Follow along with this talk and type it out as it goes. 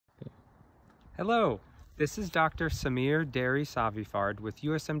Hello, this is Dr. Samir Derisavifard with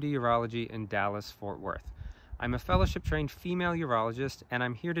USMD Urology in Dallas, Fort Worth. I'm a fellowship-trained female urologist, and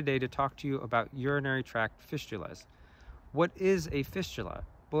I'm here today to talk to you about urinary tract fistulas. What is a fistula?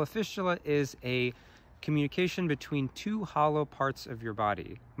 Well, a fistula is a communication between two hollow parts of your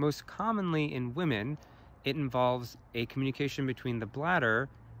body. Most commonly in women, it involves a communication between the bladder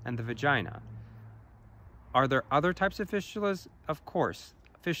and the vagina. Are there other types of fistulas? Of course.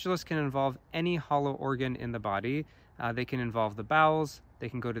 Fistulas can involve any hollow organ in the body. They can involve the bowels, they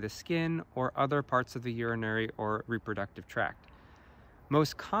can go to the skin, or other parts of the urinary or reproductive tract.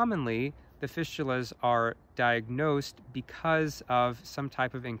 Most commonly, the fistulas are diagnosed because of some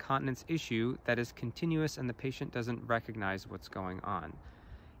type of incontinence issue that is continuous and the patient doesn't recognize what's going on.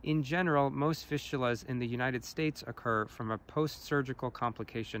 In general, most fistulas in the United States occur from a post-surgical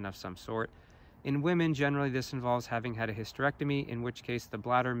complication of some sort. In women, generally this involves having had a hysterectomy, in which case the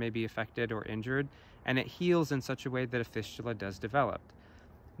bladder may be affected or injured, and it heals in such a way that a fistula does develop.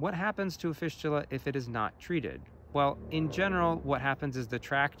 What happens to a fistula if it is not treated? Well, in general, what happens is the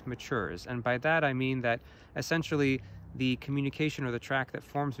tract matures, and by that I mean that essentially the communication or the tract that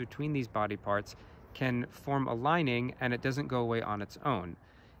forms between these body parts can form a lining and it doesn't go away on its own.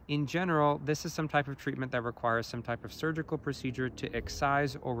 In general, this is some type of treatment that requires some type of surgical procedure to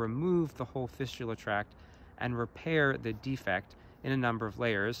excise or remove the whole fistula tract and repair the defect in a number of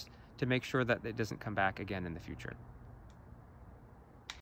layers to make sure that it doesn't come back again in the future.